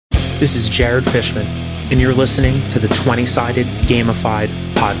This is Jared Fishman, and you're listening to the 20-Sided Gamified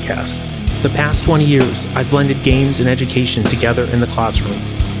Podcast. The past 20 years, I've blended games and education together in the classroom.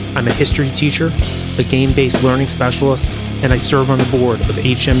 I'm a history teacher, a game-based learning specialist, and I serve on the board of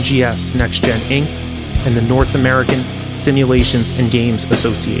HMGS Next Gen Inc. and the North American Simulations and Games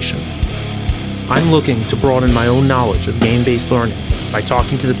Association. I'm looking to broaden my own knowledge of game-based learning by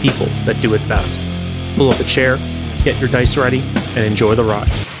talking to the people that do it best. Pull up a chair, get your dice ready, and enjoy the ride.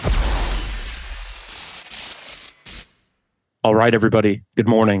 All right, everybody. Good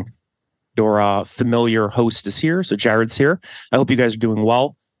morning. Your familiar host is here, so Jared's here. I hope you guys are doing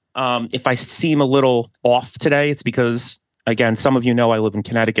well. If I seem a little off today, it's because, again, some of you know I live in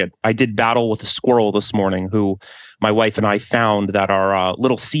Connecticut. I did battle with a squirrel this morning who my wife and I found that our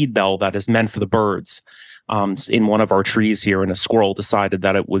little seed bell that is meant for the birds in one of our trees here, and a squirrel decided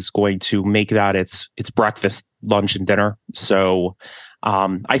that it was going to make that its breakfast, lunch, and dinner. So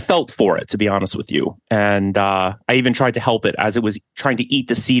I felt for it, to be honest with you. And I even tried to help it as it was trying to eat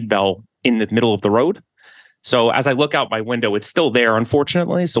the seed bell in the middle of the road. So as I look out my window, it's still there,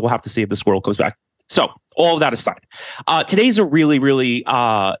 unfortunately. So we'll have to see if the squirrel goes back. So all of that aside, today's a really, really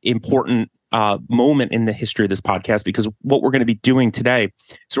important moment in the history of this podcast, because what we're going to be doing today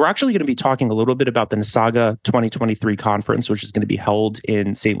is we're actually going to be talking a little bit about the NSAGA 2023 conference, which is going to be held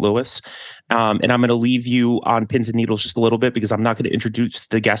in St. Louis. And I'm going to leave you on pins and needles just a little bit because I'm not going to introduce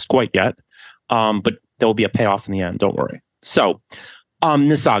the guest quite yet. But there will be a payoff in the end. Don't worry. So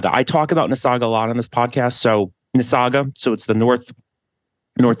NSAGA. I talk about NSAGA a lot on this podcast. So NSAGA, so it's the North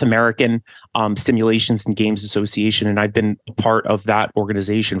American Simulations and Games Association, and I've been a part of that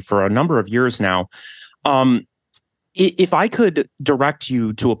organization for a number of years now. If I could direct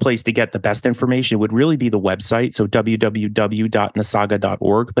you to a place to get the best information, it would really be the website, so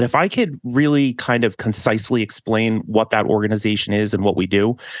www.nasaga.org. But if I could really kind of concisely explain what that organization is and what we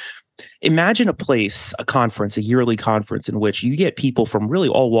do, imagine a place, a conference, a yearly conference in which you get people from really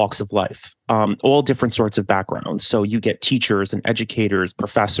all walks of life, all different sorts of backgrounds. So you get teachers and educators,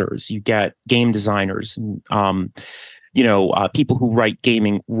 professors, you get game designers, people who write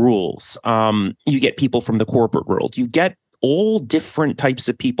gaming rules. You get people from the corporate world. You get all different types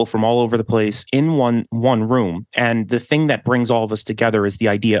of people from all over the place in one room. And the thing that brings all of us together is the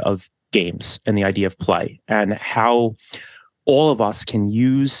idea of games and the idea of play, and how all of us can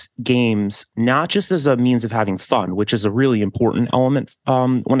use games not just as a means of having fun, which is a really important element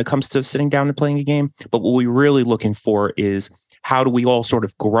when it comes to sitting down and playing a game. But what we're really looking for is how do we all sort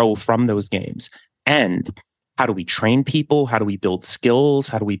of grow from those games? And how do we train people? How do we build skills?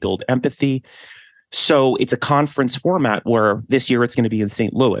 How do we build empathy? So it's a conference format where this year it's going to be in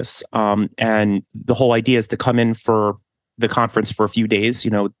St. Louis. And the whole idea is to come in for the conference for a few days,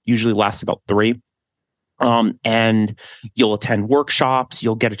 usually lasts about 3. And you'll attend workshops,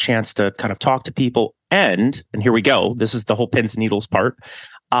 you'll get a chance to kind of talk to people. And here we go, this is the whole pins and needles part.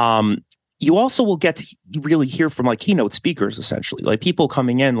 You also will get to really hear from like keynote speakers, essentially, like people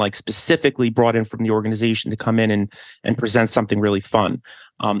coming in, like specifically brought in from the organization to come in and present something really fun.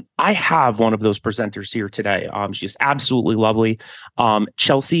 I have one of those presenters here today. She's absolutely lovely.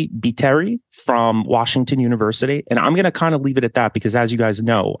 Chelsea Viteri from Washington University. And I'm going to kind of leave it at that because, as you guys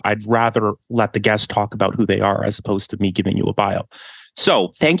know, I'd rather let the guests talk about who they are as opposed to me giving you a bio.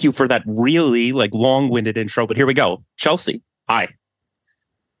 So thank you for that really long-winded intro, but here we go. Chelsea, hi.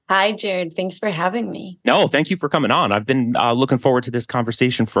 Hi, Jared. Thanks for having me. No, thank you for coming on. I've been looking forward to this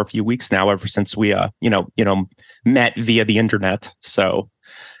conversation for a few weeks now, ever since we, met via the internet. So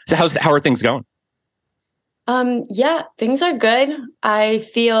how are things going? Yeah, things are good. I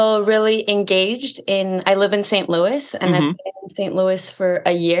feel really engaged I live in St. Louis, and I've been in St. Louis for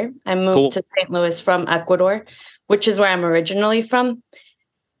a year. I moved to St. Louis from Ecuador, which is where I'm originally from.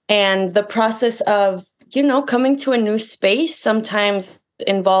 And the process of, coming to a new space sometimes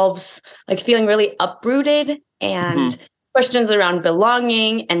involves like feeling really uprooted, and questions around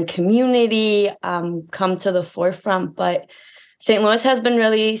belonging and community come to the forefront. But St. Louis has been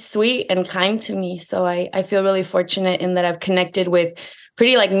really sweet and kind to me. So I feel really fortunate in that I've connected with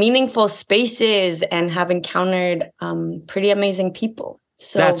pretty meaningful spaces and have encountered pretty amazing people.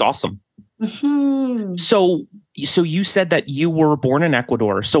 So that's awesome. So you said that you were born in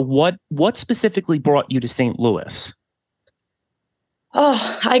Ecuador. So what specifically brought you to St. Louis?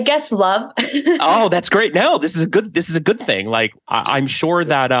 Oh, I guess love. Oh, that's great. No, this is a good thing. Like I'm sure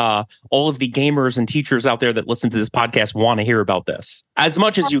that all of the gamers and teachers out there that listen to this podcast want to hear about this as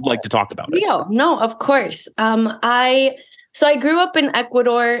much as you'd like to talk about it. No, of course. I grew up in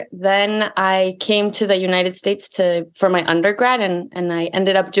Ecuador. Then I came to the United States for my undergrad, and I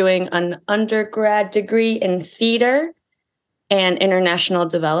ended up doing an undergrad degree in theater. and international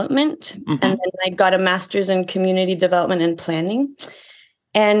development. And then I got a master's in community development and planning.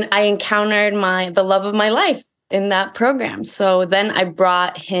 And I encountered the love of my life in that program. So then I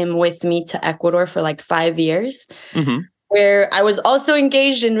brought him with me to Ecuador for like 5 years, where I was also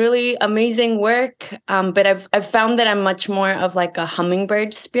engaged in really amazing work. But I've found that I'm much more of like a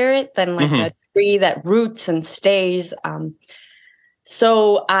hummingbird spirit than like a tree that roots and stays.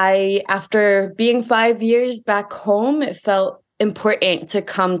 So after being 5 years back home, it felt important to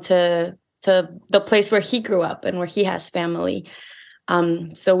come to the place where he grew up and where he has family.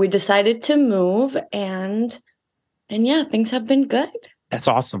 So we decided to move, and yeah, things have been good. That's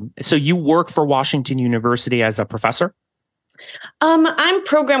awesome. So you work for Washington University as a professor? I'm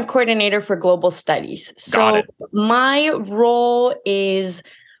program coordinator for global studies. So my role is,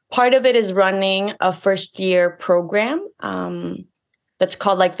 part of it is running a first year program that's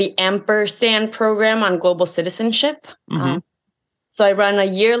called like the Ampersand program on global citizenship. So I run a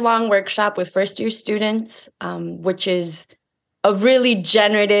year-long workshop with first year students, which is a really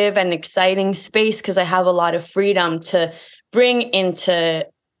generative and exciting space because I have a lot of freedom to bring into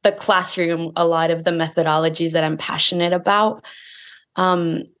the classroom a lot of the methodologies that I'm passionate about.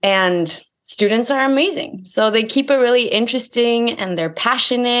 And students are amazing. So they keep it really interesting and they're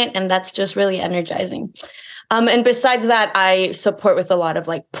passionate, and that's just really energizing. And besides that, I support with a lot of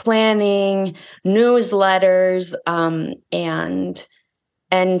like planning, newsletters,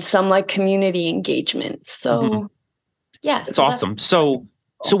 and some like community engagement. So yeah. It's awesome. So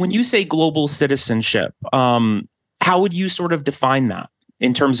when you say global citizenship, how would you sort of define that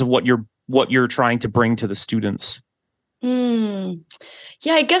in terms of what you're trying to bring to the students?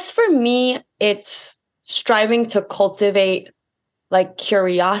 Yeah, I guess for me, it's striving to cultivate like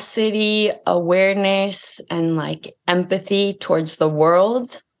curiosity, awareness, and like empathy towards the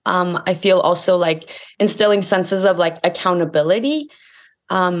world. I feel also like instilling senses of like accountability,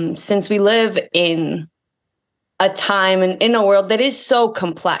 since we live in a time and in a world that is so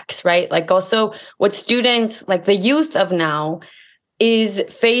complex, right? Like also what students, like the youth of now, is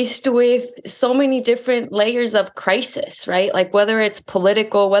faced with so many different layers of crisis, right? Like whether it's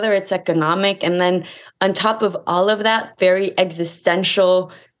political, whether it's economic, and then on top of all of that, very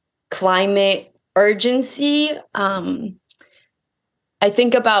existential climate urgency. I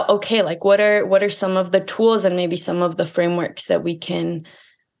think about, okay, like what are some of the tools and maybe some of the frameworks that we can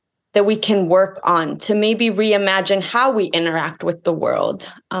work on to maybe reimagine how we interact with the world.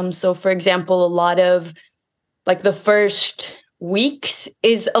 So for example, a lot of like the first weeks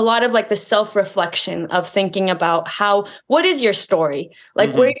is a lot of like the self-reflection of thinking about what is your story?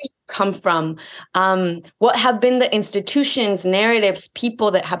 Like, where do you come from? What have been the institutions, narratives, people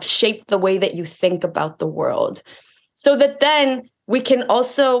that have shaped the way that you think about the world? So that then we can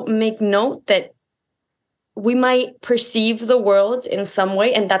also make note that we might perceive the world in some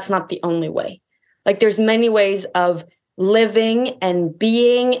way, and that's not the only way. Like there's many ways of living and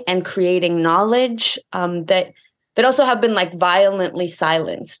being and creating knowledge that also have been like violently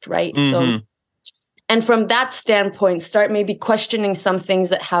silenced, right? So, and from that standpoint, start maybe questioning some things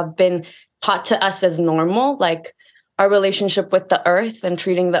that have been taught to us as normal, like our relationship with the earth and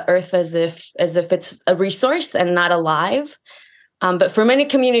treating the earth as if it's a resource and not alive. But for many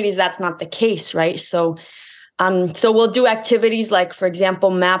communities, that's not the case, right? So we'll do activities like, for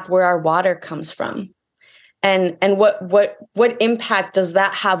example, map where our water comes from. And what impact does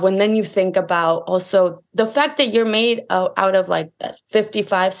that have when then you think about also the fact that you're made out of like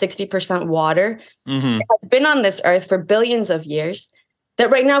 55-60% water. It has been on this earth for billions of years, that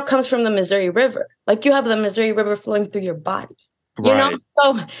right now comes from the Missouri River. Like you have the Missouri River flowing through your body, you know?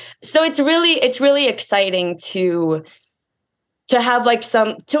 So it's really exciting to have like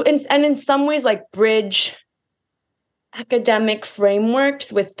and in some ways like bridge academic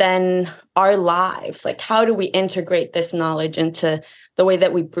frameworks with then our lives. Like how do we integrate this knowledge into the way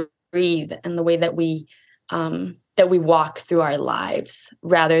that we breathe and the way that we walk through our lives,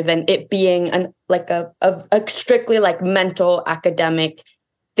 rather than it being a strictly like mental academic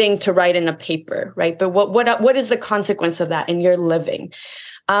thing to write in a paper, right? But what is the consequence of that in your living?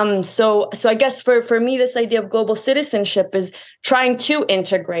 So I guess for me, this idea of global citizenship is trying to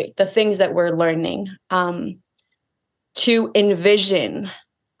integrate the things that we're learning, to envision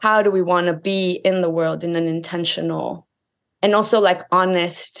how do we want to be in the world in an intentional and also like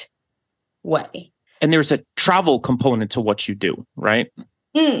honest way. And there's a travel component to what you do, right?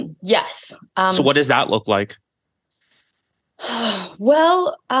 Yes. So what does that look like?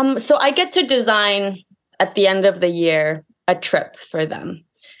 Well, so I get to design at the end of the year a trip for them.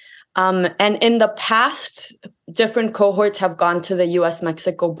 And in the past, different cohorts have gone to the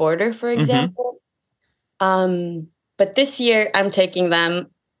US-Mexico border, for example. But this year I'm taking them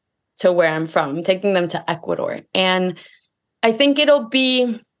to where I'm from. I'm taking them to Ecuador. And I think it'll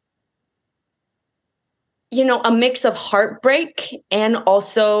be, a mix of heartbreak and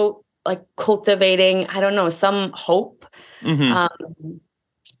also like cultivating, I don't know, some hope.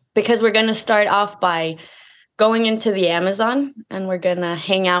 Because we're going to start off by going into the Amazon, and we're going to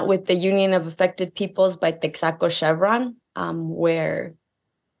hang out with the Union of Affected Peoples by Texaco Chevron, where,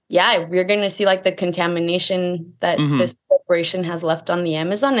 we're going to see like the contamination that this corporation has left on the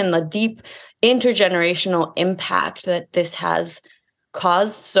Amazon and the deep intergenerational impact that this has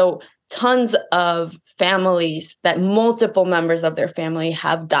caused. So tons of families, that multiple members of their family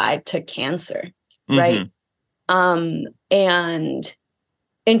have died to cancer, right? And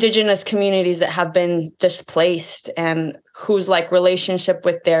indigenous communities that have been displaced, and whose like relationship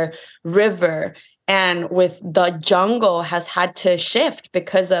with their river and with the jungle has had to shift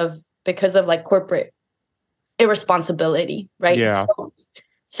because of like corporate irresponsibility, right? Yeah.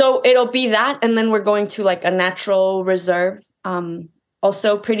 So it'll be that, and then we're going to like a natural reserve,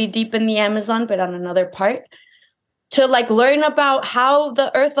 also pretty deep in the Amazon, but on another part, to like learn about how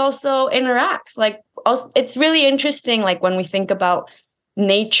the earth also interacts. Like, also, it's really interesting, like when we think about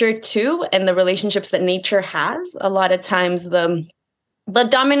nature too, and the relationships that nature has. A lot of times the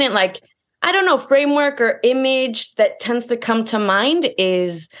dominant, like, I don't know, framework or image that tends to come to mind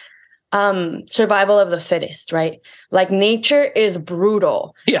is survival of the fittest, right? Like nature is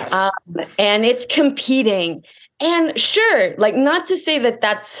brutal. Yes. And it's competing. And sure, like, not to say that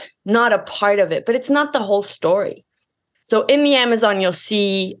that's not a part of it, but it's not the whole story. So in the Amazon,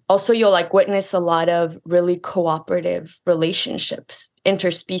 you'll like witness a lot of really cooperative relationships,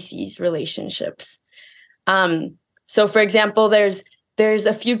 interspecies relationships. So for example, there's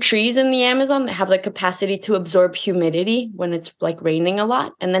a few trees in the Amazon that have the capacity to absorb humidity when it's like raining a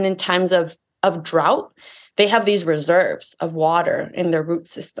lot. And then in times of drought, they have these reserves of water in their root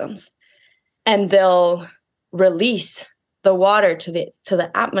systems. And they'll release the water to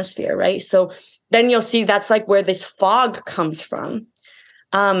the atmosphere, right? So then you'll see that's like where this fog comes from.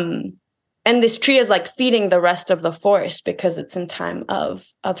 And this tree is like feeding the rest of the forest because it's in time of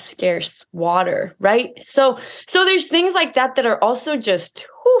scarce water, right? So there's things like that are also just, to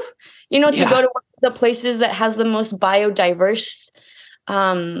go to one of the places that has the most biodiverse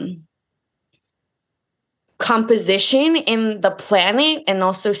composition in the planet, and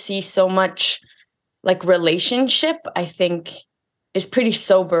also see so much like relationship, I think is pretty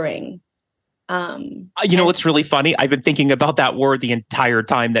sobering. What's really funny? I've been thinking about that word the entire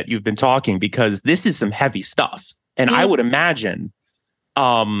time that you've been talking, because this is some heavy stuff. And I would imagine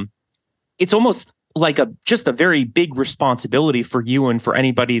it's almost like just a very big responsibility for you and for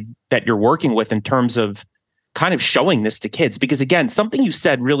anybody that you're working with in terms of kind of showing this to kids. Because again, something you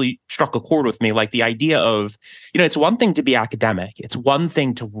said really struck a chord with me, like the idea of, it's one thing to be academic. It's one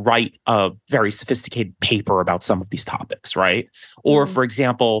thing to write a very sophisticated paper about some of these topics, right? Or for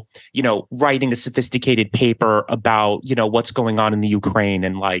example, writing a sophisticated paper about, what's going on in the Ukraine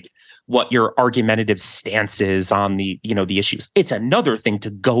and like what your argumentative stance is on the issues. It's another thing to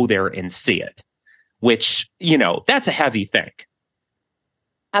go there and see it, which, that's a heavy thing.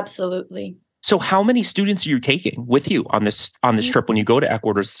 Absolutely. So how many students are you taking with you on this trip when you go to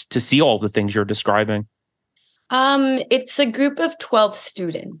Ecuador to see all the things you're describing? It's a group of 12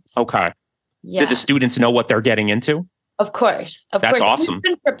 students. Okay. Yeah. Did the students know what they're getting into? Of course. That's awesome. I've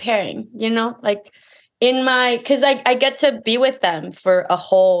been preparing, like because I get to be with them for a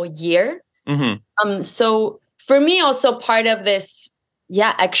whole year. So for me, also part of this,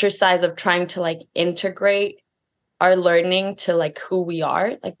 exercise of trying to like integrate our learning to like who we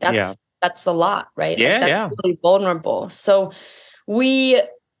are, like that's a lot, right? Yeah, like, that's really vulnerable. So we've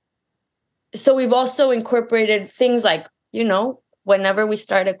also incorporated things like, whenever we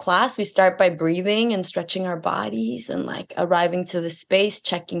start a class, we start by breathing and stretching our bodies and like arriving to the space,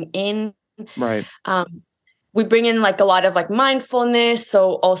 checking in. Right. We bring in like a lot of like mindfulness.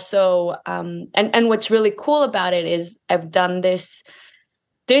 So also, and what's really cool about it is I've done this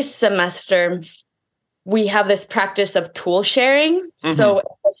semester. We have this practice of tool sharing. So at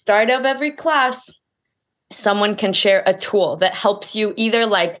the start of every class, someone can share a tool that helps you either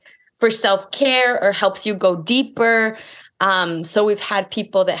like for self-care or helps you go deeper. So we've had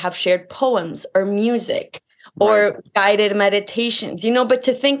people that have shared poems or music or guided meditations, but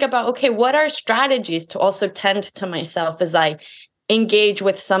to think about, okay, what are strategies to also tend to myself as I engage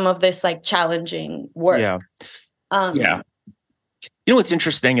with some of this like challenging work? What's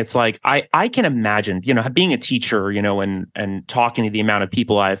interesting? It's like, I can imagine, being a teacher, and talking to the amount of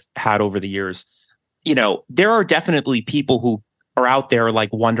people I've had over the years, there are definitely people who are out there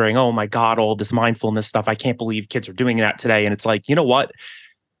like wondering, oh my God, all this mindfulness stuff. I can't believe kids are doing that today. And it's like, you know what?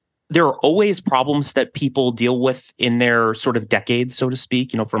 There are always problems that people deal with in their sort of decades, so to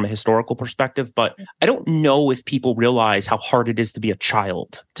speak, from a historical perspective. But I don't know if people realize how hard it is to be a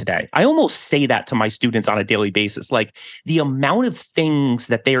child today. I almost say that to my students on a daily basis, like the amount of things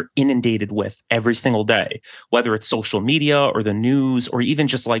that they're inundated with every single day, whether it's social media or the news, or even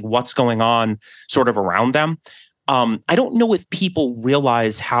just like what's going on sort of around them. I don't know if people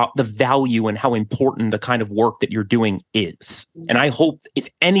realize how the value and how important the kind of work that you're doing is. And I hope, if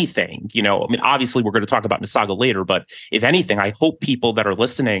anything, obviously we're going to talk about Nisaga later, but if anything, I hope people that are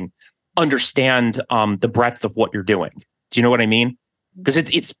listening understand the breadth of what you're doing. Do you know what I mean? Because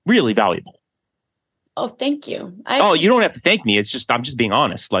it's really valuable. Oh, thank you. You don't have to thank me. It's just, I'm just being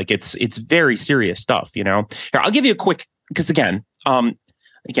honest. Like it's very serious stuff, Here, I'll give you a quick, because again,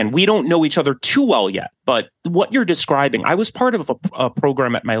 we don't know each other too well yet, but what you're describing, I was part of a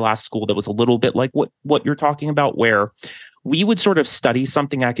program at my last school that was a little bit like what you're talking about, where we would sort of study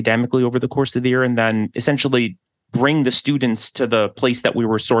something academically over the course of the year and then essentially bring the students to the place that we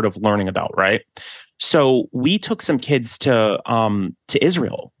were sort of learning about, right? So we took some kids to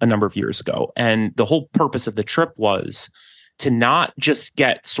Israel a number of years ago, and the whole purpose of the trip was to not just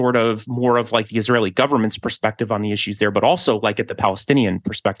get sort of more of like the Israeli government's perspective on the issues there, but also like at the Palestinian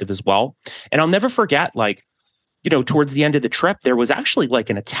perspective as well. And I'll never forget, like, towards the end of the trip, there was actually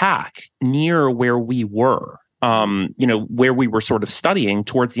like an attack near where we were, where we were sort of studying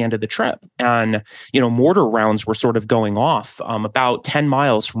towards the end of the trip. And, mortar rounds were sort of going off about 10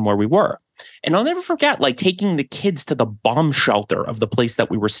 miles from where we were. And I'll never forget, like, taking the kids to the bomb shelter of the place that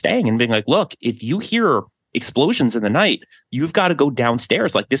we were staying and being like, look, if you hear explosions in the night, you've got to go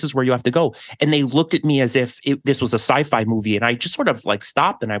downstairs. Like, this is where you have to go. And they looked at me as if this was a sci-fi movie. And I just sort of like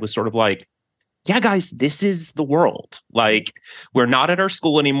stopped and I was sort of like, yeah, guys, this is the world. Like, we're not at our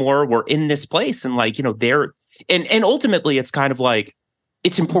school anymore. We're in this place. And like, and ultimately it's kind of like,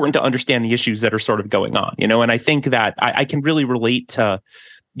 it's important to understand the issues that are sort of going on, and I think that I can really relate to,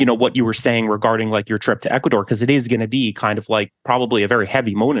 what you were saying regarding like your trip to Ecuador, because it is going to be kind of like probably a very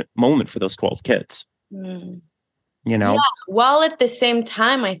heavy moment for those 12 kids. Yeah, while at the same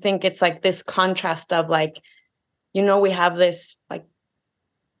time, I think it's like this contrast of like, we have this like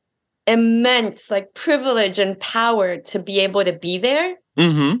immense like privilege and power to be able to be there,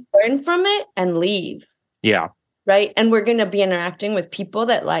 learn from it and leave. Yeah. Right. And we're going to be interacting with people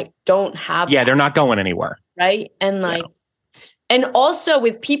that like don't have. Yeah. They're not going anywhere. Right. And like, and also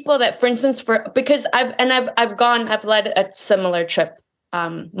with people that, for instance, because I've led a similar trip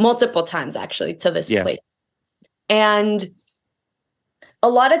multiple times actually to this place. And a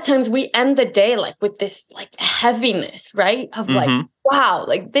lot of times we end the day like with this like heaviness, right? Of like, wow,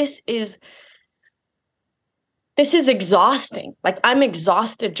 like this is exhausting. Like I'm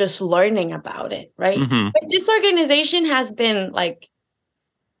exhausted just learning about it, right? But this organization has been like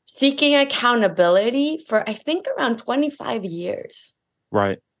seeking accountability for, I think, around 25 years.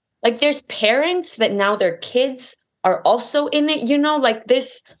 Right. Like there's parents that now their kids are also in it, like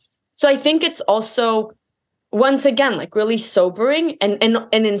this. So I think it's also, once again, like really sobering and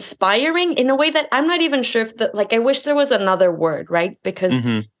inspiring in a way that I'm not even sure if I wish there was another word, right? Because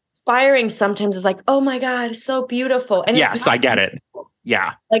inspiring sometimes is like, oh my God, it's so beautiful. And yes, I get it.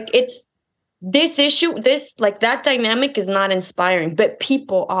 Yeah. Like it's this issue, that dynamic is not inspiring, but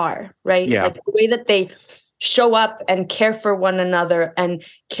people are, right? Yeah. Like the way that they show up and care for one another and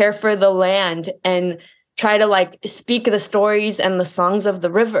care for the land and try to like speak the stories and the songs of the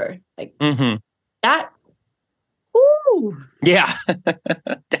river. Like that. Ooh. Yeah,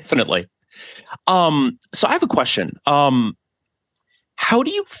 definitely. So I have a question. How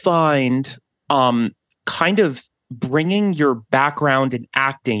do you find kind of bringing your background in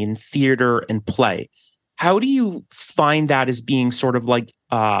acting in theater and play? How do you find that as being sort of like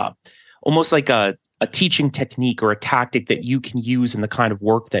almost like a teaching technique or a tactic that you can use in the kind of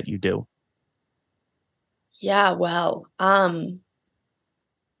work that you do? Yeah, well, I'm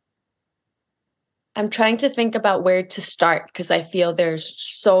trying to think about where to start because I feel there's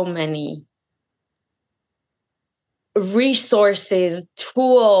so many resources,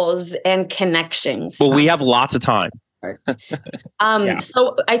 tools, and connections. Well, we have lots of time.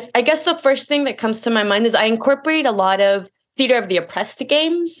 So I guess the first thing that comes to my mind is I incorporate a lot of Theater of the Oppressed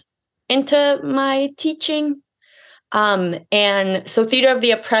games into my teaching. And so Theater of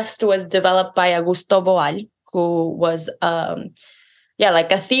the Oppressed was developed by Augusto Boal, who was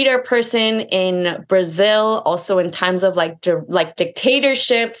like a theater person in Brazil, also in times of like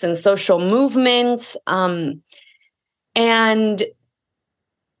dictatorships and social movements. And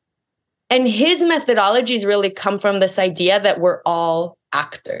And his methodologies really come from this idea that we're all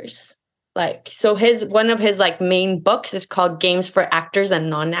actors. Like, so one of his like main books is called Games for Actors and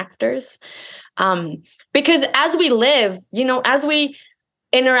Non-Actors. Because as we live, you know, as we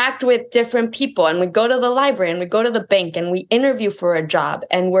interact with different people and we go to the library and we go to the bank and we interview for a job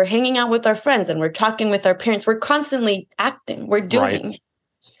and we're hanging out with our friends and we're talking with our parents, we're constantly acting, we're doing. Right.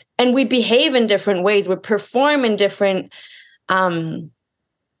 And we behave in different ways. We perform in different in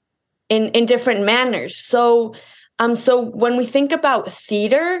different manners. So when we think about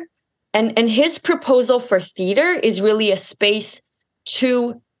theater, and his proposal for theater is really a space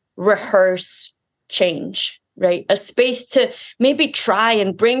to rehearse change, right? A space to maybe try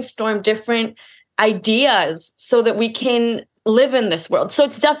and brainstorm different ideas so that we can live in this world. So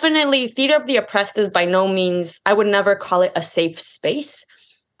it's definitely, theater of the oppressed is by no means, I would never call it a safe space.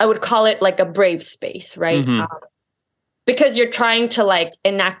 I would call it like a brave space, right? Mm-hmm. Because you're trying to like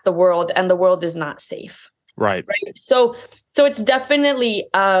enact the world and the world is not safe. Right. So it's definitely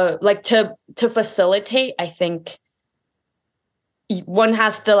like to facilitate, I think one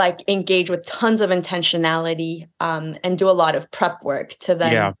has to like engage with tons of intentionality and do a lot of prep work to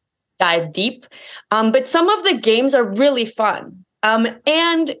then dive deep. But some of the games are really fun.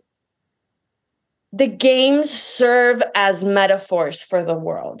 And the games serve as metaphors for the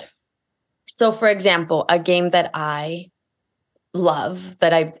world. So for example, a game that I love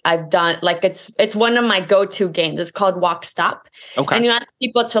that I've done, like it's one of my go-to games. It's called Walk Stop. Okay. And you ask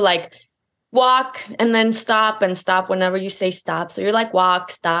people to like walk and then stop and stop whenever you say stop. So you're like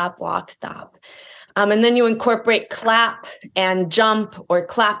walk, stop, walk, stop. And then you incorporate clap and jump or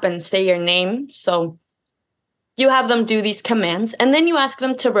clap and say your name. So you have them do these commands and then you ask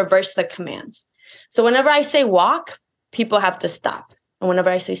them to reverse the commands. So whenever I say walk, people have to stop. And whenever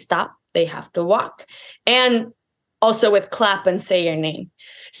I say stop, they have to walk. And also with clap and say your name.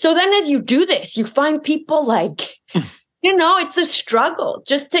 So then as you do this, you find people like, you know, it's a struggle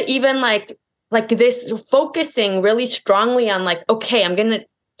just to even like this focusing really strongly on like, okay, I'm going to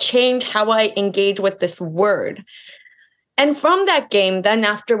change how I engage with this word. And from that game, then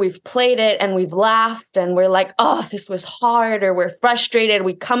after we've played it and we've laughed and we're like, oh, this was hard, or we're frustrated,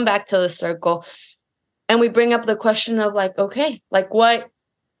 we come back to the circle and we bring up the question of like, okay, like what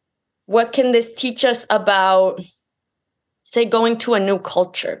can this teach us about, say, going to a new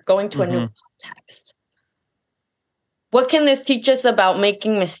culture, going to a new context? What can this teach us about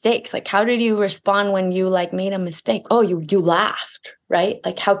making mistakes? Like, how did you respond when you like made a mistake? Oh, you laughed, right?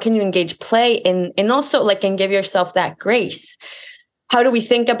 Like, how can you engage play and also like, and give yourself that grace? How do we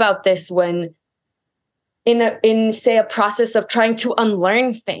think about this when in say a process of trying to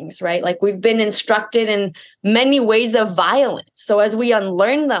unlearn things, right? Like we've been instructed in many ways of violence. So as we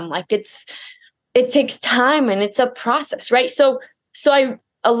unlearn them, like it takes time and it's a process, right? So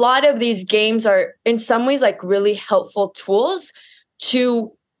a lot of these games are in some ways like really helpful tools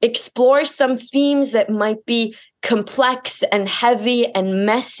to explore some themes that might be complex and heavy and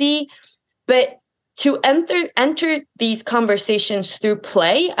messy, but to enter these conversations through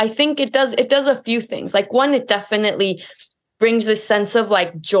play, I think it does a few things. Like one, it definitely brings this sense of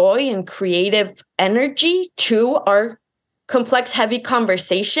like joy and creative energy to our complex, heavy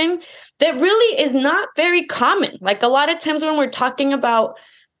conversation that really is not very common. Like a lot of times when we're talking about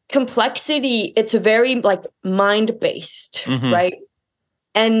complexity, it's very like mind-based, right?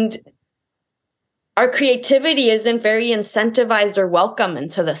 And our creativity isn't very incentivized or welcome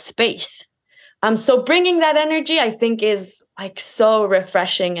into the space. So bringing that energy, I think, is like so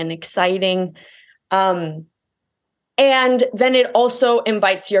refreshing and exciting. And then it also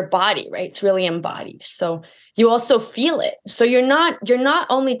invites your body, right? It's really embodied. So you also feel it. So you're not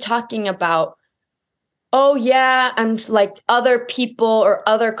only talking about, oh yeah, and like other people or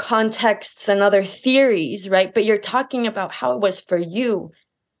other contexts and other theories, right? But you're talking about how it was for you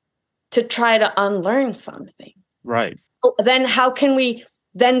to try to unlearn something. Right. Then how can we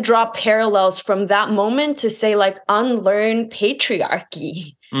then draw parallels from that moment to say like unlearn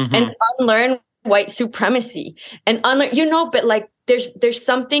patriarchy and unlearn white supremacy and unlearn, you know, but like there's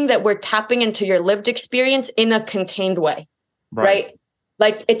something that we're tapping into your lived experience in a contained way, right?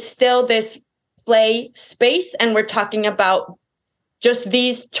 Like it's still this play space and we're talking about just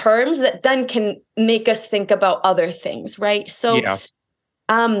these terms that then can make us think about other things, right? So,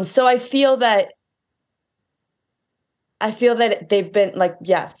 so I feel that they've been like,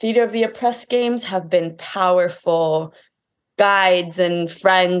 Theater of the Oppressed games have been powerful guides and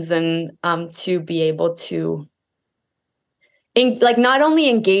friends and to be able to like not only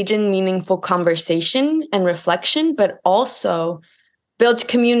engage in meaningful conversation and reflection, but also build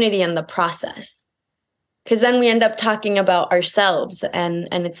community in the process. because then we end up talking about ourselves, and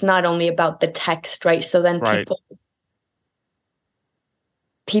it's not only about the text, right? So then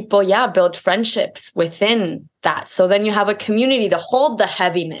people build friendships within that. So then you have a community to hold the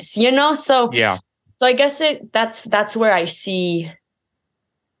heaviness, So I guess that's where I see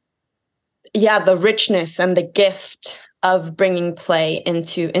the richness and the gift of bringing play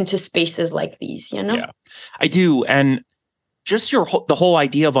into spaces like these, Yeah, I do. And just the whole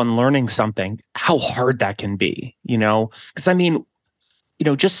idea of unlearning something, how hard that can be, because I mean,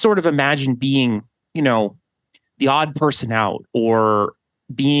 just sort of imagine being, the odd person out, or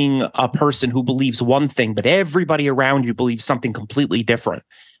being a person who believes one thing, but everybody around you believes something completely different,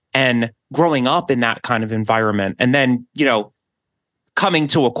 and growing up in that kind of environment. And then, coming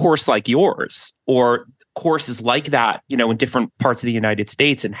to a course like yours, or courses like that, in different parts of the United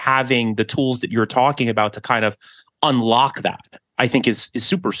States, and having the tools that you're talking about to kind of unlock that, I think is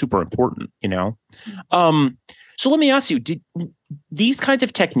super, super important, So let me ask you, did these kinds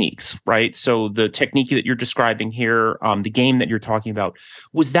of techniques, right? So the technique that you're describing here, the game that you're talking about,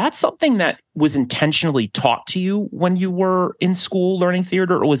 was that something that was intentionally taught to you when you were in school learning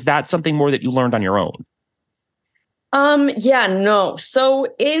theater, or was that something more that you learned on your own? No. So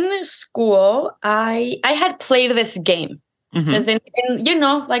in school, I had played this game, because in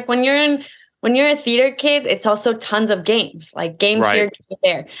like when you're a theater kid, it's also tons of games, like games here, games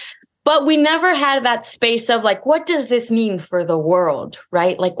there. But we never had that space of like, what does this mean for the world,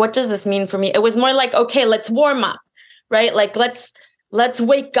 right? Like, what does this mean for me? It was more like, okay, let's warm up, right? Like, let's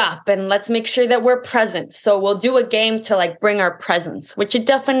wake up and let's make sure that we're present. So we'll do a game to like bring our presence, which it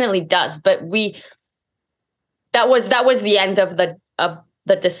definitely does. But that was the end of the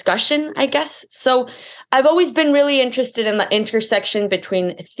discussion, I guess. So I've always been really interested in the intersection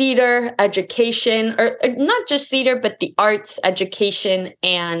between theater, education, or not just theater, but the arts, education,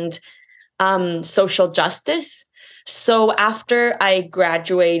 and social justice. So after I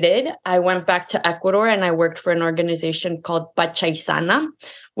graduated, I went back to Ecuador and I worked for an organization called Pachaisana,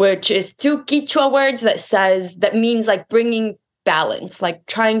 which is two Quechua words that means like bringing balance, like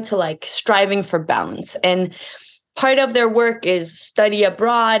trying to like striving for balance. And part of their work is study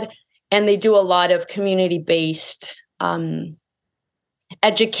abroad, and they do a lot of community-based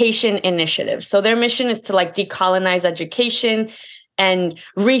education initiatives. So their mission is to like decolonize education and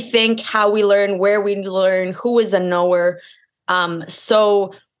rethink how we learn, where we learn, who is a knower.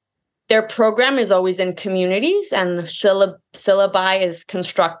 So their program is always in communities, and syllabi is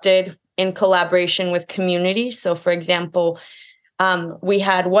constructed in collaboration with communities. So for example, we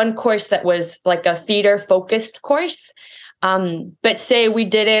had one course that was like a theater focused course. But say we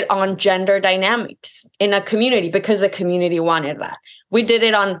did it on gender dynamics in a community because the community wanted that. We did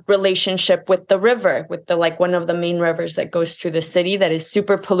it on relationship with the river, with the like one of the main rivers that goes through the city that is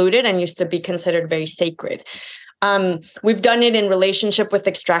super polluted and used to be considered very sacred. We've done it in relationship with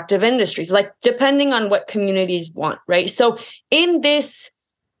extractive industries, like depending on what communities want, right? So in this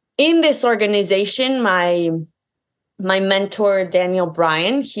organization, my mentor, Daniel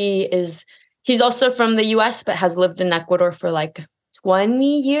Bryan, he's also from the US, but has lived in Ecuador for like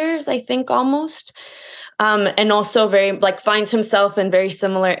 20 years, I think, almost. And also very like finds himself in very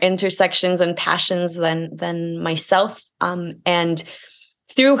similar intersections and passions than myself. And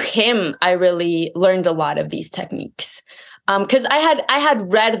through him, I really learned a lot of these techniques. Because I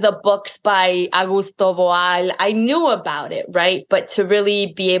had read the books by Augusto Boal. I knew about it, right? But to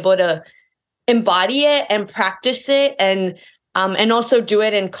really be able to embody it and practice it, and also do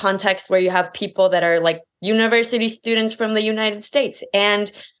it in contexts where you have people that are like university students from the United States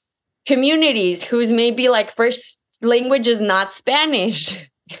and communities whose maybe like first language is not Spanish.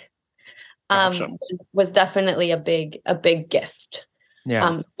 Gotcha. Was definitely a big gift.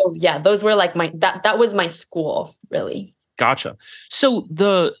 Yeah. So yeah, those were like that was my school, really. Gotcha. So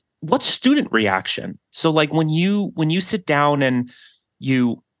what's student reaction? So like when you sit down and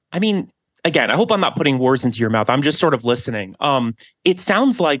I mean, again, I hope I'm not putting words into your mouth. I'm just sort of listening. It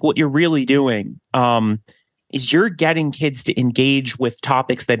sounds like what you're really doing is you're getting kids to engage with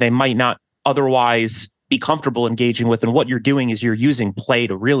topics that they might not otherwise be comfortable engaging with. And what you're doing is you're using play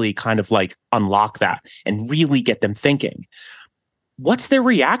to really kind of like unlock that and really get them thinking. What's their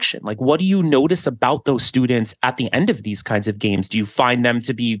reaction? Like, what do you notice about those students at the end of these kinds of games? Do you find them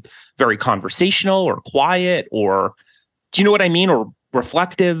to be very conversational or quiet, or do you know what I mean? Or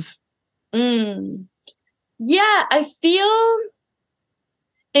reflective? Yeah, I feel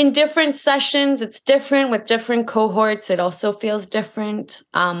in different sessions, it's different with different cohorts. It also feels different.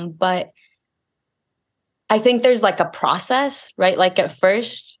 But I think there's like a process, right? Like at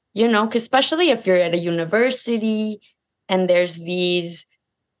first, because especially if you're at a university and there's these,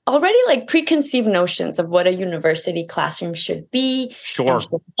 already like preconceived notions of what a university classroom should be and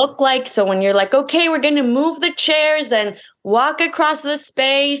should look like. So when you're like, okay, we're going to move the chairs and walk across the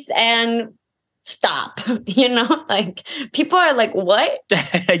space and stop, like people are like, what?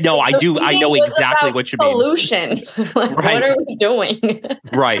 No, I do. I know exactly what you mean. Pollution. Like, right. What are we doing?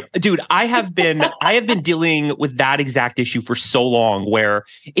 Right. Dude, I have been dealing with that exact issue for so long, where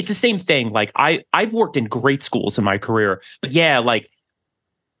it's the same thing. Like I've worked in great schools in my career, but yeah, like,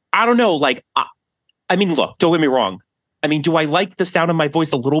 I don't know. Like, I mean, look, don't get me wrong. I mean, do I like the sound of my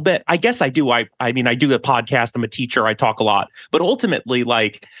voice a little bit? I guess I do. I mean, I do the podcast. I'm a teacher. I talk a lot, but ultimately,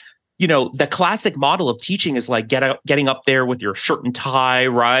 like, the classic model of teaching is like getting up there with your shirt and tie,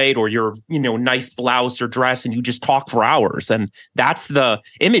 right? Or your, nice blouse or dress, and you just talk for hours. And that's the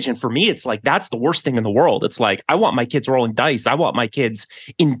image. And for me, it's like, that's the worst thing in the world. It's like, I want my kids rolling dice. I want my kids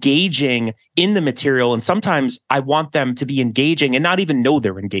engaging in the material. And sometimes I want them to be engaging and not even know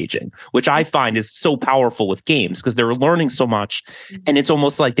they're engaging, which I find is so powerful with games, because they're learning so much. And it's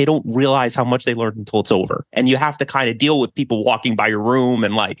almost like they don't realize how much they learned until it's over. And you have to kind of deal with people walking by your room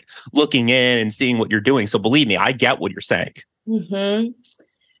and like looking in and seeing what you're doing. So believe me, I get what you're saying. Mm-hmm.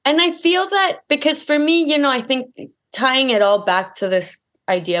 And I feel that because for me, I think tying it all back to this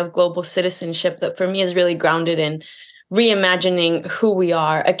idea of global citizenship, that for me is really grounded in reimagining who we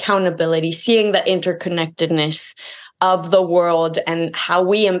are, accountability, seeing the interconnectedness of the world and how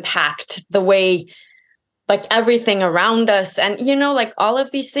we impact the way, like, everything around us. And, like all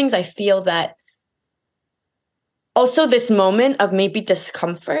of these things, I feel that also this moment of maybe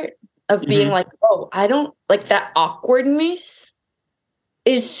discomfort, of being like, oh, I don't like that awkwardness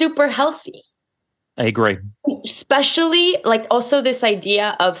is super healthy. I agree. Especially like also this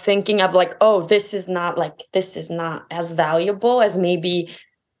idea of thinking of like, oh, this is not as valuable as maybe,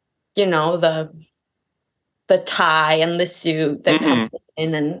 the tie and the suit that comes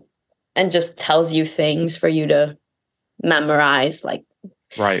in and just tells you things for you to memorize. Like,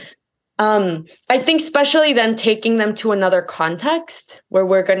 right. I think especially then taking them to another context where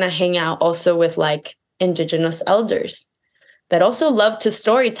we're going to hang out also with like Indigenous elders that also love to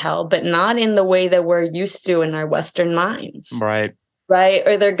storytell, but not in the way that we're used to in our Western minds. Right. Right.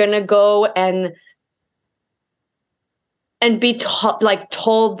 Or they're going to go and be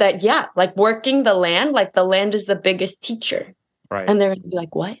told that, yeah, like working the land, like the land is the biggest teacher. Right. And they're going to be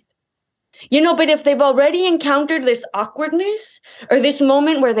like, what? But if they've already encountered this awkwardness or this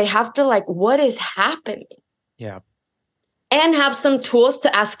moment where they have to like, what is happening? Yeah. And have some tools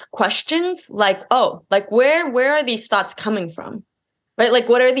to ask questions like, oh, like where are these thoughts coming from? Right? Like,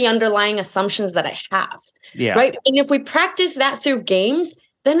 what are the underlying assumptions that I have? Yeah. Right. And if we practice that through games,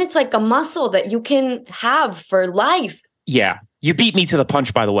 then it's like a muscle that you can have for life. Yeah. You beat me to the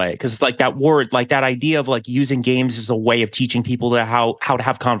punch, by the way, because like that word, like that idea of like using games as a way of teaching people to how to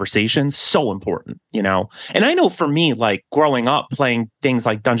have conversations, so important, And I know for me, like growing up playing things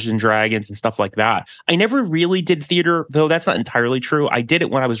like Dungeons and Dragons and stuff like that, I never really did theater, though that's not entirely true. I did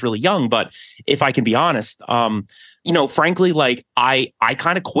it when I was really young, but if I can be honest, frankly, like I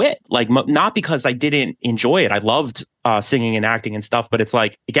kind of quit, like not because I didn't enjoy it. I loved singing and acting and stuff, but it's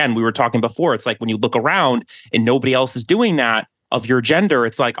like, again, we were talking before, it's like when you look around and nobody else is doing that of your gender,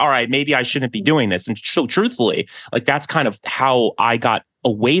 it's like, all right, maybe I shouldn't be doing this. And so truthfully, like that's kind of how I got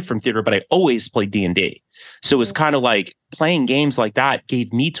away from theater, but I always played D&D. So it's kind of like playing games like that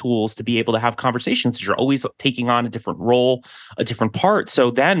gave me tools to be able to have conversations. You're always taking on a different role, a different part.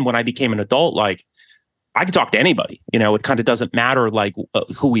 So then when I became an adult, like I could talk to anybody, it kind of doesn't matter like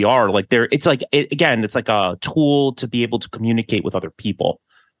who we are. Like it's like, it's like a tool to be able to communicate with other people.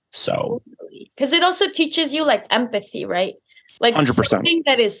 So, because it also teaches you like empathy, right? Like 100%. Something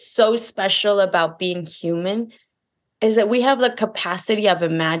that is so special about being human is that we have the capacity of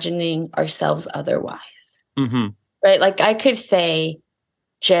imagining ourselves otherwise. Mm-hmm. Right? Like I could say,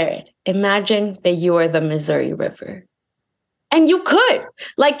 Jared, imagine that you are the Missouri River. And you could.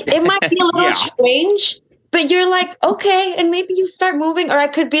 Like, it might be a little strange, but you're like, okay. And maybe you start moving. Or I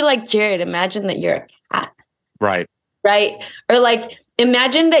could be like, Jared, imagine that you're a cat. Right. Right? Or like,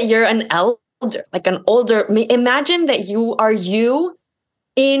 imagine that you're an elder, like an older, imagine that you are you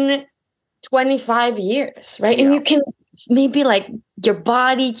in 25 years, right? Yeah. And you can maybe like your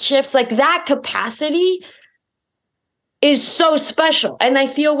body shifts, like that capacity is so special. And I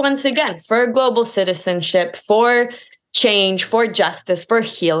feel once again, for global citizenship, for change, for justice, for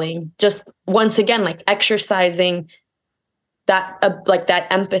healing, just once again, like exercising that, like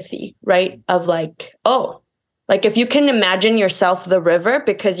that empathy, right? Of like, oh, like if you can imagine yourself the river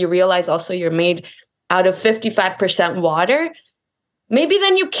because you realize also you're made out of 55% water, maybe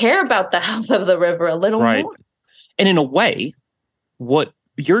then you care about the health of the river a little more. And in a way, what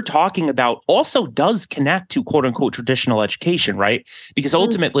you're talking about also does connect to quote unquote traditional education, right? Because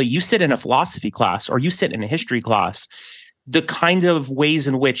ultimately you sit in a philosophy class or you sit in a history class, the kind of ways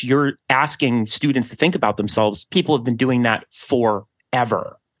in which you're asking students to think about themselves, people have been doing that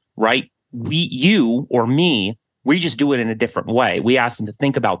forever, right? You or me, we just do it in a different way. We ask them to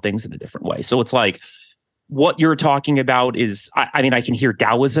think about things in a different way. So it's like, what you're talking about is, I mean, I can hear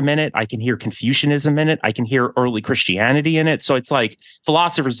Taoism in it. I can hear Confucianism in it. I can hear early Christianity in it. So it's like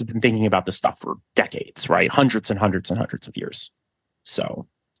philosophers have been thinking about this stuff for decades, right? Hundreds and hundreds and hundreds of years. So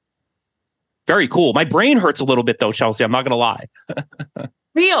very cool. My brain hurts a little bit though, Chelsea. I'm not going to lie.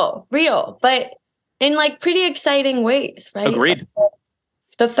 real, but in like pretty exciting ways, right? Agreed.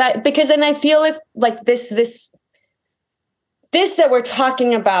 The fact, because then I feel if like this that we're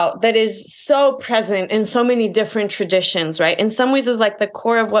talking about that is so present in so many different traditions, right? In some ways is like the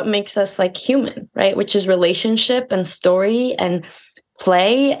core of what makes us like human, right? Which is relationship and story and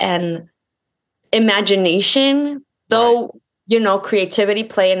play and imagination. Though, right, you know, creativity,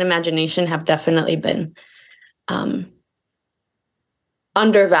 play, and imagination have definitely been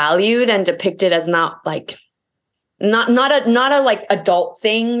undervalued and depicted as not a like adult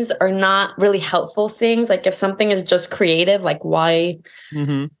things or not really helpful things. Like if something is just creative, like why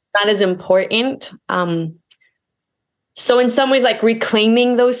that is important. So in some ways, like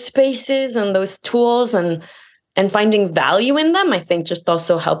reclaiming those spaces and those tools and finding value in them, I think just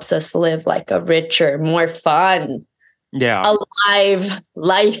also helps us live like a richer, more fun, alive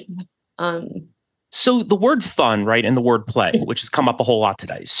life. So the word fun, right, and the word play, which has come up a whole lot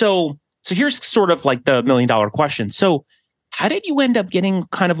today. So here's sort of like the $1 million question. So how did you end up getting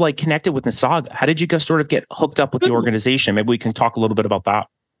kind of like connected with Nasaga? How did you guys sort of get hooked up with the organization? Maybe we can talk a little bit about that.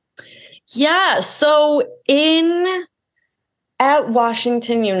 Yeah. So at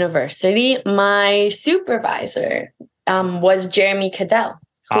Washington University, my supervisor was Jeremy Cadell.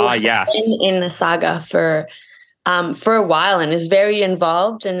 Yes. In Nasaga for a while and is very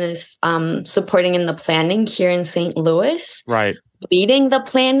involved and is supporting in the planning here in St. Louis. Right. Leading the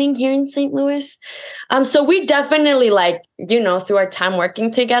planning here in St. Louis. So we definitely like, you know, through our time working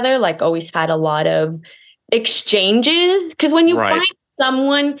together, like always had a lot of exchanges. Because when you find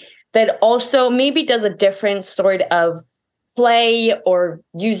someone that also maybe does a different sort of play or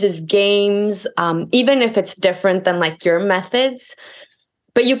uses games, even if it's different than like your methods,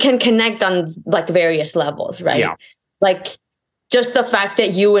 but you can connect on like various levels, right? Yeah. Like just the fact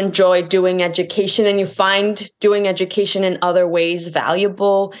that you enjoy doing education and you find doing education in other ways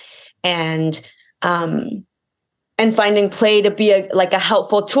valuable and finding play to be a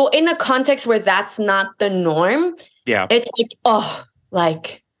helpful tool in a context where that's not the norm. Yeah. It's like, oh,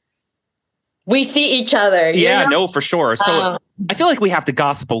 like we see each other. Yeah, no, for sure. So I feel like we have to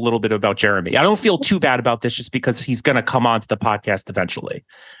gossip a little bit about Jeremy. I don't feel too bad about this just because he's going to come onto the podcast eventually.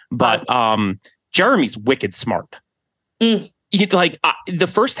 But Jeremy's wicked smart. The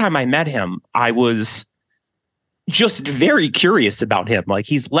first time I met him, I was just very curious about him. Like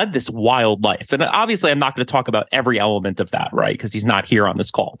he's led this wild life. And obviously I'm not going to talk about every element of that, right? Because he's not here on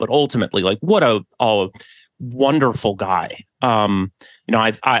this call. But ultimately, like what a wonderful guy. You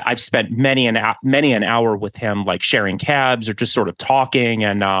know, I've spent many an hour with him, like sharing cabs or just sort of talking.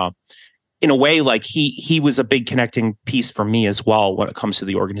 And in a way, like he was a big connecting piece for me as well when it comes to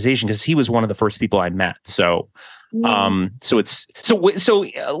the organization, because he was one of the first people I met. So let's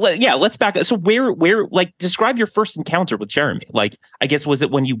back up. So where like describe your first encounter with Jeremy? Like, I guess, was it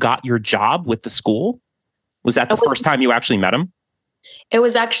when you got your job with the school? Was that the first time you actually met him? It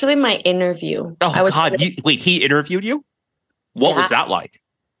was actually my interview. Oh God. Wait, he interviewed you? What was that like?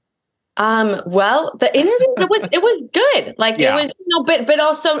 Well, the interview, it was good. Like it was, you know, but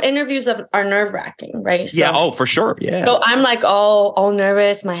also interviews are nerve-wracking, right? So, yeah. Oh, for sure. Yeah. So I'm like all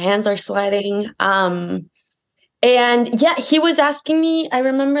nervous. My hands are sweating. And yeah, he was asking me, I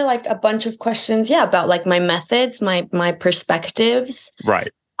remember like a bunch of questions, about like my methods, my perspectives.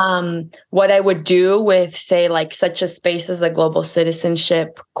 Right. What I would do with, say, like such a space as the Global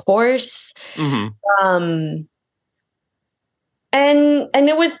Citizenship course. Mm-hmm. And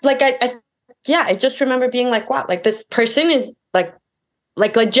it was like, I just remember being like, wow, like this person is like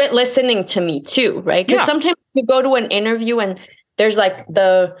legit listening to me too. Right. Because sometimes you go to an interview and there's like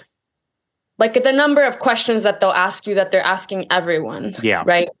the number of questions that they'll ask you that they're asking everyone. Yeah.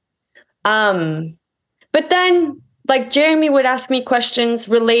 Right. But then like Jeremy would ask me questions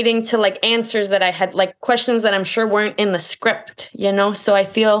relating to like answers that I had, like questions that I'm sure weren't in the script, you know? So I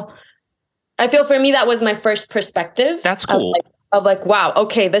feel for me, that was my first perspective. That's cool. Of like, wow,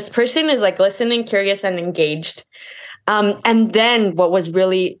 okay, this person is like listening, curious, and engaged. And then what was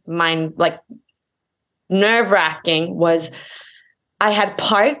really nerve-wracking was I had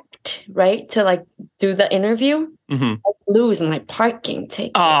parked, right, to like do the interview. Mm-hmm. I lose my parking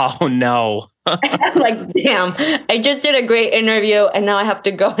ticket. Oh, no. I'm like, damn, I just did a great interview and now I have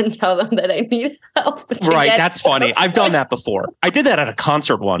to go and tell them that I need help. Right. That's funny. I've done that before. I did that at a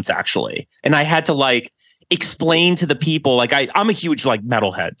concert once, actually. And I had to like explain to the people, like I'm a huge like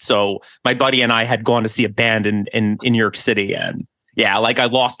metalhead. So my buddy and I had gone to see a band in New York City. And yeah, like I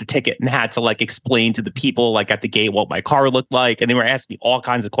lost a ticket and had to like explain to the people like at the gate what my car looked like. And they were asking me all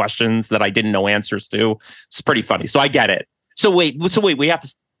kinds of questions that I didn't know answers to. It's pretty funny. So I get it. So wait, we have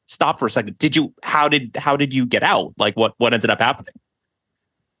to stop for a second. How did you get out? Like what ended up happening?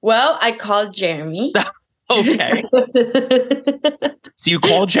 Well, I called Jeremy. Okay. So you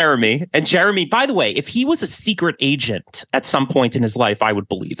called Jeremy, and Jeremy, by the way, if he was a secret agent at some point in his life, I would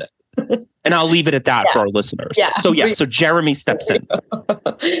believe it. And I'll leave it at that for our listeners. Yeah. So Jeremy steps in.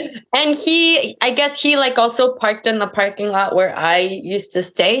 And I guess he like also parked in the parking lot where I used to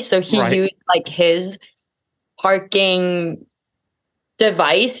stay. So he used like his parking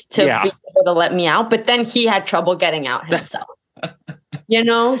device to be able to let me out. But then he had trouble getting out himself. So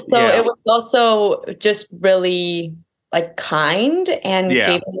it was also just really like kind and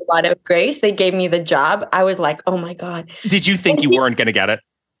gave me a lot of grace. They gave me the job. I was like, oh my God. Did you think you weren't going to get it?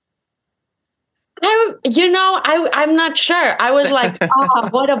 I'm not sure. I was like, oh,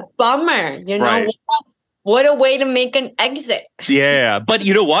 what a bummer. Right. What a way to make an exit. Yeah. But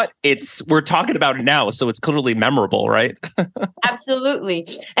you know what? We're talking about it now. So it's clearly memorable, right? Absolutely.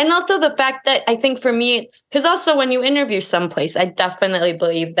 And also the fact that I think for me, it's because also when you interview someplace, I definitely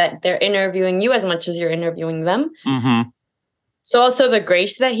believe that they're interviewing you as much as you're interviewing them. Mm-hmm. So also the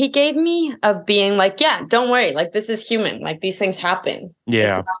grace that he gave me of being like, yeah, don't worry. Like, this is human. Like, these things happen.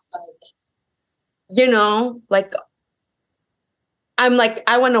 Yeah. It's not like, I'm like,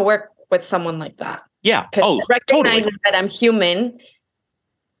 I want to work with someone like that. Yeah. Recognizing totally. that I'm human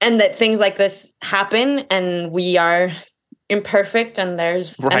and that things like this happen and we are imperfect and and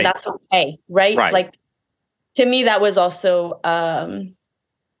that's okay. Right. Like, to me, that was also a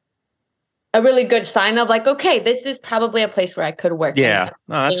really good sign of like, okay, this is probably a place where I could work. Yeah.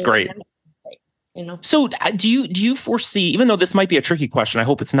 Oh, that's great. So do you foresee, even though this might be a tricky question, I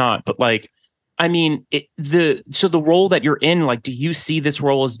hope it's not, but like, I mean, the role that you're in, like, do you see this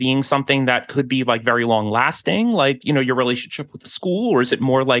role as being something that could be like very long lasting, like, your relationship with the school, or is it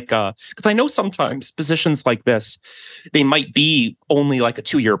more like, because I know sometimes positions like this, they might be only like a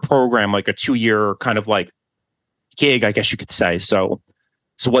 2-year program, like a 2-year kind of like gig, I guess you could say. So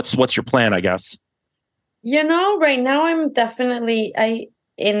what's your plan, I guess? Right now I'm definitely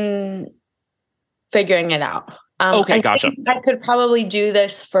in figuring it out. Okay, gotcha. I could probably do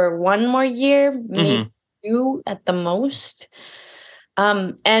this for 1 more year, maybe 2 at the most.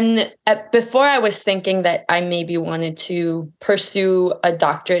 Before I was thinking that I maybe wanted to pursue a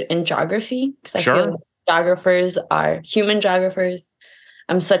doctorate in geography because I feel like geographers are human geographers.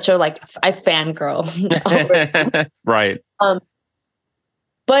 I'm such a I fangirl. Right.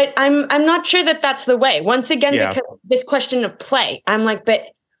 But I'm not sure that that's the way. Once again, because this question of play, I'm like, but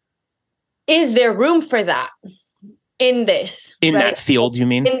is there room for that? In that field, you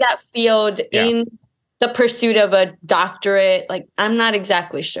mean? In that field, in the pursuit of a doctorate, like I'm not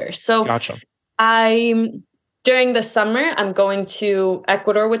exactly sure. So gotcha. During the summer, I'm going to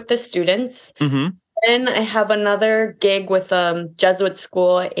Ecuador with the students. Mm-hmm. Then I have another gig with a Jesuit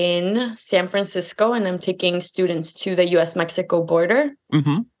school in San Francisco, and I'm taking students to the U.S.-Mexico border.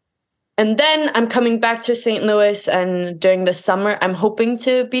 Mm-hmm. And then I'm coming back to St. Louis, and during the summer, I'm hoping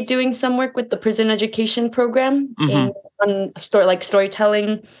to be doing some work with the prison education program on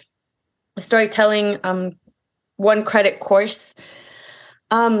storytelling, 1 credit course.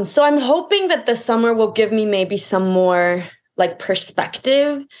 So I'm hoping that the summer will give me maybe some more like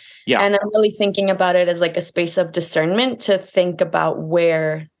perspective. Yeah. And I'm really thinking about it as like a space of discernment to think about what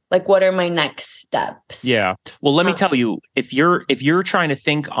are my next steps? Yeah. Well, let me tell you, if you're trying to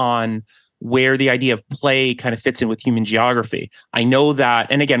think on where the idea of play kind of fits in with human geography, I know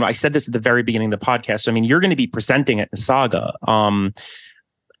that, and again, I said this at the very beginning of the podcast. I mean, you're going to be presenting at Nasaga.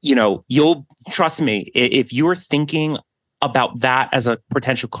 You'll trust me, if you're thinking about that as a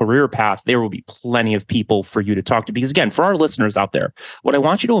potential career path, there will be plenty of people for you to talk to. Because again, for our listeners out there, what I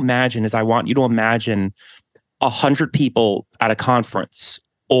want you to imagine is 100 people at a conference,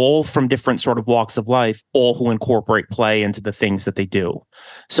 all from different sort of walks of life, all who incorporate play into the things that they do.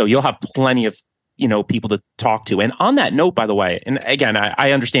 So you'll have plenty of, people to talk to. And on that note, by the way, and again, I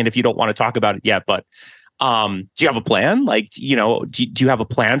understand if you don't want to talk about it yet, but do you have a plan? Like, do you have a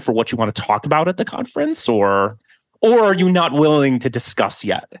plan for what you want to talk about at the conference, or are you not willing to discuss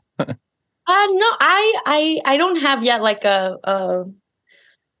yet? No, I don't have yet like a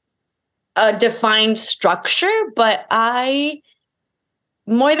defined structure, but I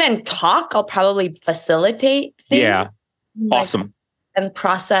more than talk, I'll probably facilitate things. Yeah. Like, Awesome. and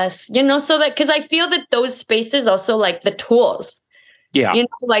process, so that because I feel that those spaces also like the tools, Yeah.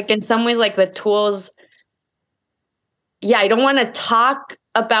 like in some ways, like the tools. Yeah, I don't want to talk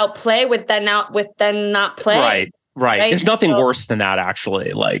about play with then not play. Right. There's nothing worse than that,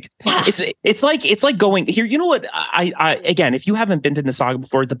 actually. Like it's like going here. You know what? I again, if you haven't been to Nasaga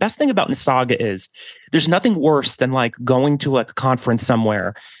before, the best thing about Nasaga is there's nothing worse than like going to like a conference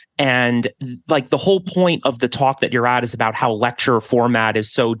somewhere. And like the whole point of the talk that you're at is about how lecture format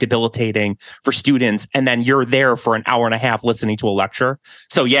is so debilitating for students. And then you're there for an hour and a half listening to a lecture.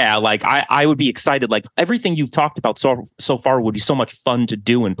 So yeah, like I would be excited. Like everything you've talked about so far would be so much fun to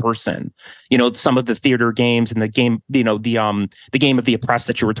do in person. Some of the theater games and the game, the game of the oppressed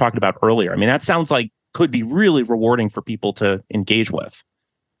that you were talking about earlier. I mean, that sounds like could be really rewarding for people to engage with.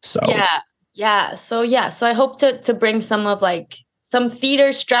 So yeah. So I hope to bring some of like some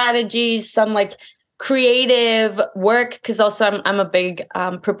theater strategies, some like creative work, because also I'm a big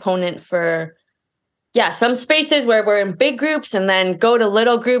proponent for some spaces where we're in big groups and then go to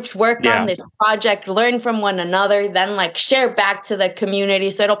little groups, work on this project, learn from one another, then like share back to the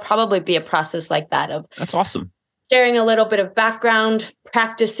community. So it'll probably be a process like that of that's awesome. Sharing a little bit of background,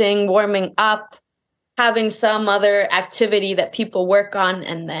 practicing, warming up, having some other activity that people work on,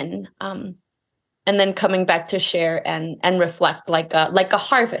 and then coming back to share and reflect like a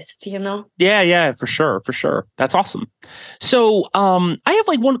harvest, Yeah, for sure. That's awesome. So I have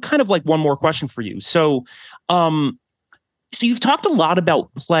like one more question for you. So so you've talked a lot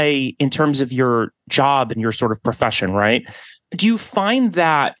about play in terms of your job and your sort of profession, right? Do you find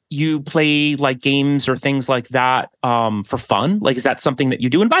that you play like games or things like that for fun? Like, is that something that you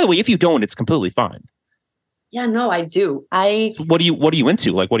do? And by the way, if you don't, it's completely fine. Yeah, no, I do. So what are you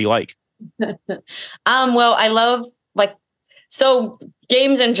into? Like, what do you like? Well, I love so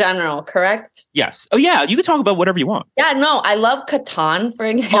games in general, correct? Yes. Oh yeah, you can talk about whatever you want. Yeah, no, I love Catan, for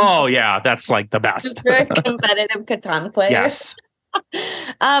example. Oh yeah, that's like the best. Very competitive Catan player. Yes.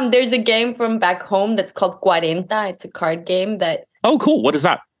 There's a game from back home that's called Cuarenta. It's a card game that. Oh, cool. What is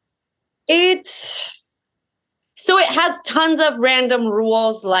that? It has tons of random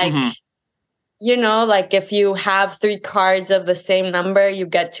rules, like. Mm-hmm. Like if you have 3 cards of the same number, you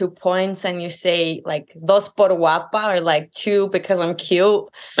get 2 points, and you say like dos por guapa, or like 2 because I'm cute. Or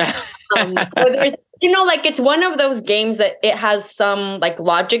there's, like it's one of those games that it has some like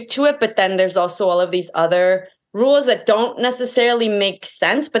logic to it, but then there's also all of these other rules that don't necessarily make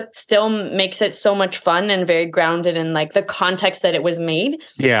sense, but still makes it so much fun and very grounded in like the context that it was made.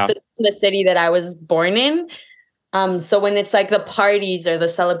 Yeah. So the city that I was born in. So when it's like the parties or the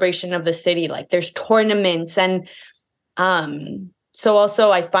celebration of the city, like there's tournaments, and so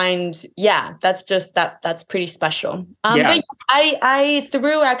also I find that's pretty special. But I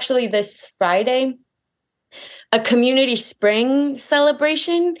threw actually this Friday a community spring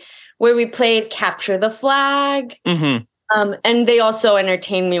celebration where we played Capture the Flag. Mm-hmm. And they also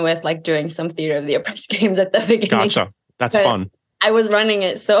entertained me with like doing some Theater of the Oppressed games at the beginning. Gotcha. That's fun. I was running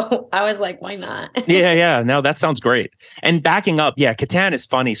it, so I was like, why not? Yeah. No, that sounds great. And backing up, Catan is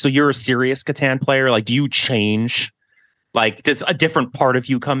funny. So you're a serious Catan player. Like, do you change? Like, does a different part of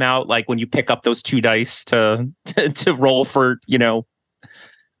you come out? Like when you pick up those 2 dice to roll for,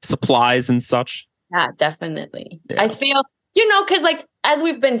 supplies and such? Yeah, definitely. Yeah. I feel, because like, as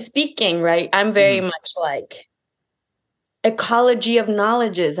we've been speaking, right, I'm very much like ecology of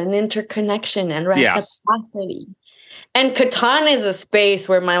knowledges and interconnection and reciprocity. Yes. And Catan is a space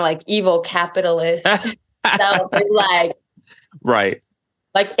where my like evil capitalist self is like, right.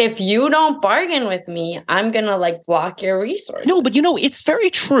 Like, if you don't bargain with me, I'm gonna like block your resources. No, but it's very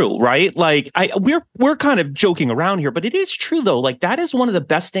true, right? Like we're kind of joking around here, but it is true though. Like that is one of the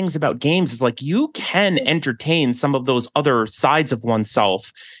best things about games is like you can entertain some of those other sides of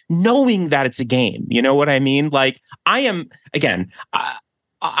oneself, knowing that it's a game. You know what I mean? Like I am again.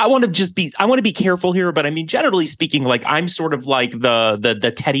 I want to be careful here, but I mean, generally speaking, like I'm sort of like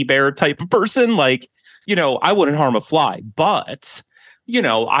the teddy bear type of person. Like, I wouldn't harm a fly, but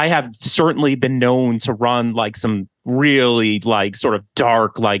I have certainly been known to run like some really like sort of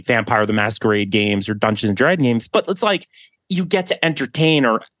dark, like Vampire the Masquerade games or Dungeons and Dragons games. But it's like you get to entertain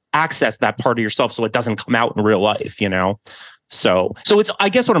or access that part of yourself so it doesn't come out in real life, So it's, I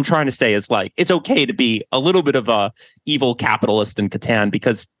guess what I'm trying to say is like, it's okay to be a little bit of a evil capitalist in Catan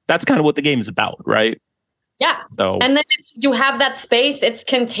because that's kind of what the game is about, right? Yeah. So, and then you have that space, it's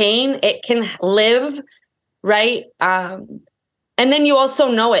contained, it can live, right? And then you also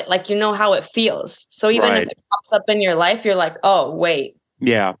know it, like, you know how it feels. So even if it pops up in your life, you're like, oh, wait.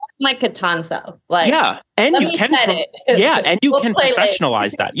 Yeah. That's my Catanzo. Like, yeah. And you can, and you can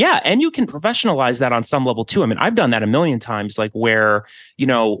professionalize that. Yeah. And you can professionalize that on some level too. I mean, I've done that a million times, like where, you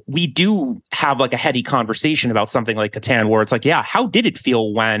know, we do have like a heady conversation about something like Catan, where it's like, yeah, how did it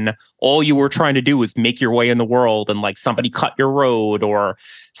feel when all you were trying to do was make your way in the world and like somebody cut your road or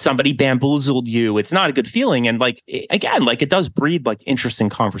somebody bamboozled you? It's not a good feeling. And like, again, like it does breed like interesting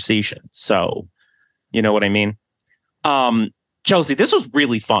conversation. So, you know what I mean? Chelsea, this was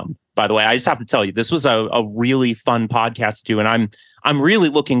really fun, by the way. I just have to tell you, this was a really fun podcast to do. And I'm really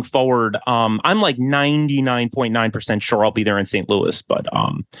looking forward. I'm like 99.9% sure I'll be there in St. Louis, but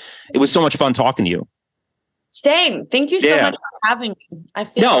it was so much fun talking to you. Same. Thank you so much for having me. I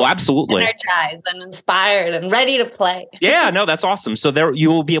feel absolutely energized and inspired and ready to play. Yeah, no, that's awesome. So there you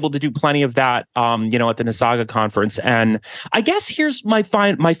will be able to do plenty of that, you know, at the Nasaga conference. And I guess here's my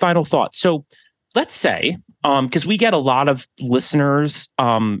final thought. So let's say, because we get a lot of listeners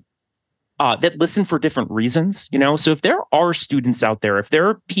that listen for different reasons, you know. So if there are students out there, if there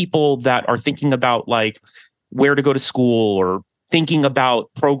are people that are thinking about like where to go to school or thinking about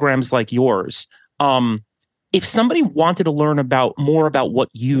programs like yours, if somebody wanted to learn more about what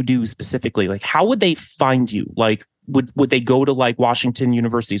you do specifically, like how would they find you? Like would they go to like Washington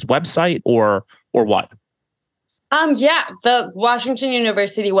University's website or what? Yeah, the Washington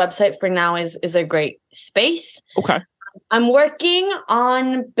University website for now is a great space. Okay. I'm working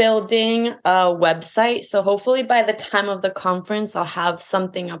on building a website. So hopefully by the time of the conference, I'll have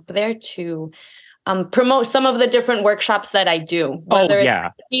something up there to promote some of the different workshops that I do. Whether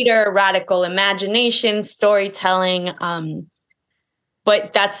it's theater, radical imagination, storytelling.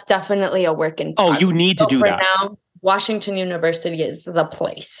 But that's definitely a work in progress. Oh, you need to do that. Now, Washington University is the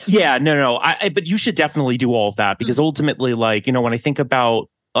place. Yeah, no. But you should definitely do all of that because ultimately, like, you know, when I think about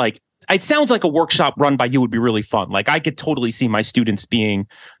like, it sounds like a workshop run by you would be really fun. Like I could totally see my students being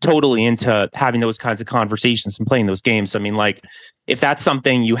totally into having those kinds of conversations and playing those games. So, I mean, like if that's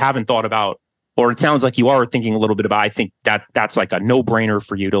something you haven't thought about, or it sounds like you are thinking a little bit about, I think that's like a no-brainer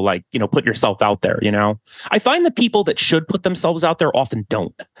for you to like, you know, put yourself out there, you know. I find the people that should put themselves out there often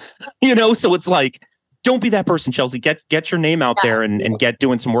don't, you know, so it's like, don't be that person, Chelsea. Get your name out there and get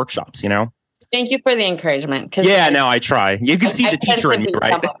doing some workshops, you know? Thank you for the encouragement. Yeah, no, I try. You can see the teacher in me,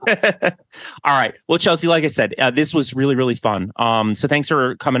 right? All right. Well, Chelsea, like I said, this was really, really fun. So thanks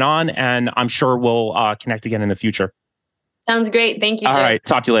for coming on, and I'm sure we'll connect again in the future. Sounds great. Thank you. All right.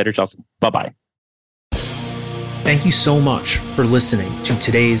 Talk to you later, Chelsea. Bye-bye. Thank you so much for listening to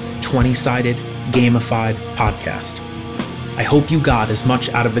today's 20-sided gamified podcast. I hope you got as much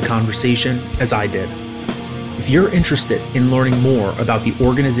out of the conversation as I did. If you're interested in learning more about the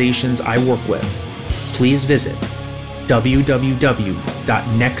organizations I work with, please visit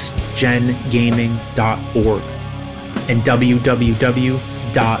www.nextgengaming.org and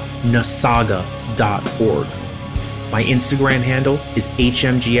www.nasaga.org. My Instagram handle is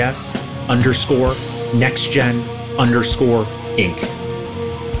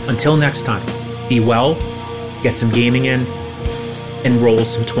HMGS_nextgen_Inc. Until next time, be well, get some gaming in, and roll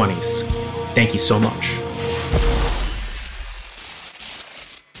some 20s. Thank you so much.